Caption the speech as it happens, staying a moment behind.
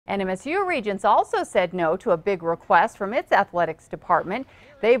NMSU Regents also said no to a big request from its athletics department.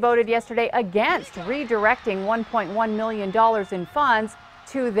 They voted yesterday against redirecting $1.1 million in funds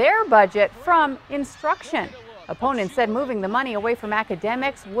to their budget from instruction. Opponents said moving the money away from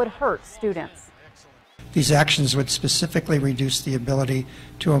academics would hurt students. These actions would specifically reduce the ability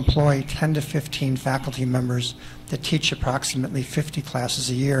to employ 10 to 15 faculty members that teach approximately 50 classes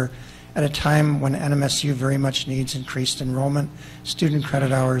a year at a time when NMSU very much needs increased enrollment, student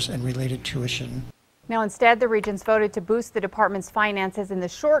credit hours, and related tuition. Now, instead, the Regents voted to boost the department's finances in the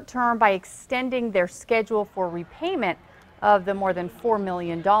short term by extending their schedule for repayment of the more than $4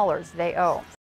 million they owe.